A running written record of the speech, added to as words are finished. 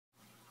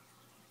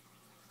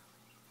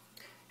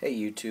Hey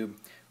YouTube,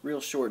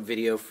 real short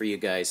video for you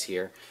guys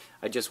here.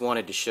 I just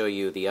wanted to show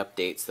you the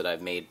updates that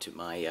I've made to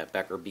my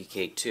Becker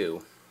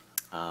BK2.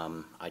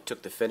 I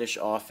took the finish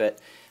off it.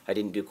 I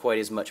didn't do quite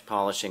as much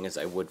polishing as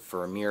I would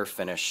for a mirror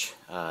finish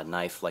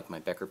knife like my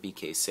Becker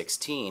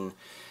BK16,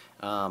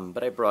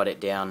 but I brought it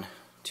down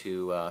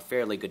to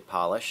fairly good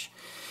polish.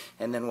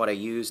 And then what I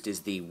used is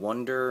the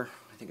Wonder,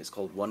 I think it's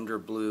called Wonder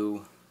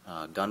Blue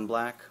Gun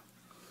Black,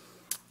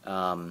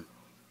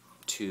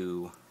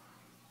 to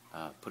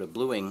put a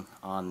bluing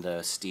on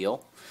the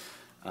steel.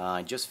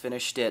 I just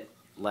finished it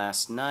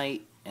last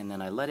night, and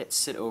then I let it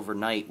sit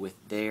overnight with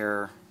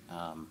their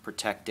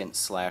protectant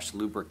slash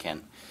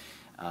lubricant.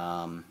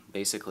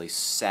 Basically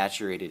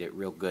saturated it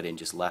real good and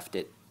just left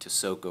it to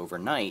soak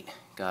overnight.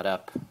 Got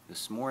up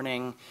this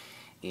morning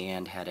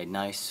and had a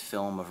nice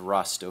film of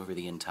rust over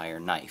the entire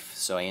knife.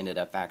 So I ended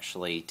up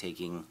actually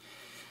taking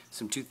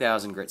some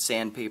 2000 grit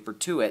sandpaper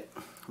to it,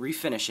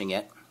 refinishing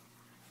it,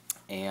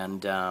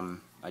 and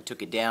I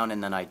took it down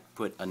and then I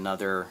put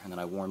another, and then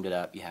I warmed it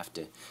up. You have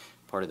to,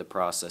 part of the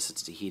process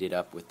is to heat it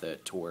up with the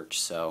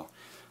torch. So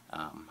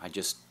I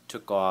just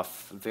took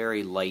off a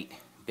very light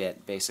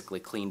bit, basically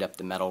cleaned up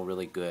the metal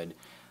really good.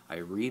 I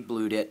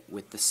re-blued it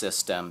with the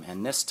system,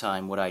 and this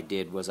time what I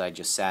did was I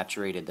just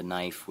saturated the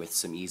knife with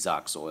some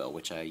Ezox oil,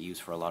 which I use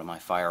for a lot of my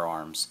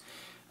firearms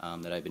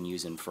that I've been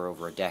using for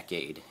over a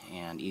decade.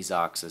 And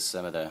Ezox is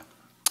some of the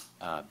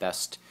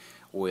best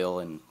oil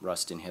and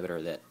rust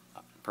inhibitor that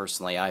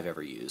personally I've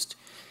ever used.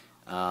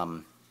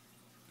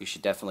 You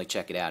should definitely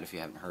check it out if you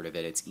haven't heard of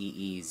it. It's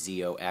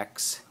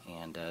EEZOX,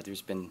 and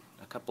there's been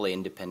a couple of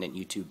independent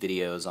YouTube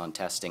videos on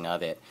testing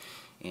of it,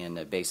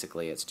 and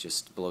basically it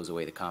just blows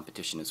away the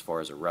competition as far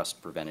as a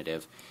rust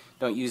preventative.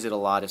 Don't use it a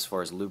lot as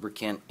far as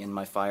lubricant in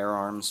my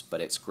firearms,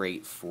 but it's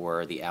great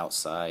for the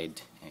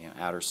outside,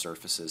 outer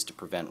surfaces to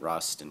prevent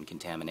rust and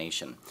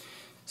contamination.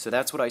 So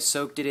that's what I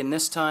soaked it in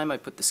this time. I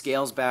put the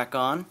scales back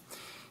on,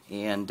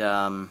 and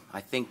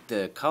I think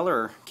the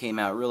color came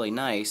out really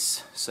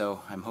nice,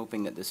 so I'm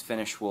hoping that this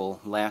finish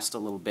will last a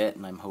little bit,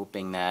 and I'm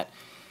hoping that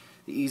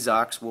the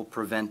Ezox will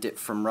prevent it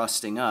from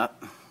rusting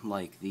up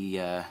like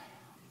the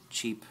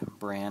cheap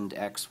brand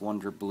X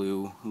Wonder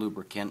Blue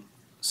lubricant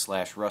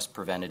slash rust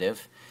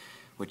preventative,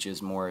 which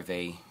is more of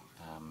a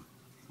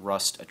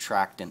rust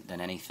attractant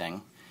than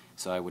anything.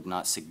 So I would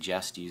not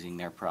suggest using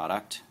their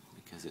product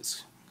because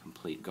it's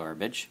complete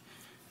garbage.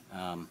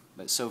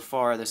 But so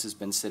far this has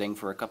been sitting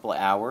for a couple of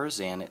hours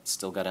and it's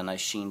still got a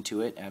nice sheen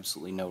to it,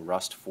 absolutely no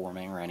rust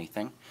forming or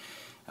anything.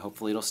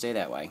 Hopefully it'll stay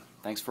that way.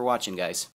 Thanks for watching, guys.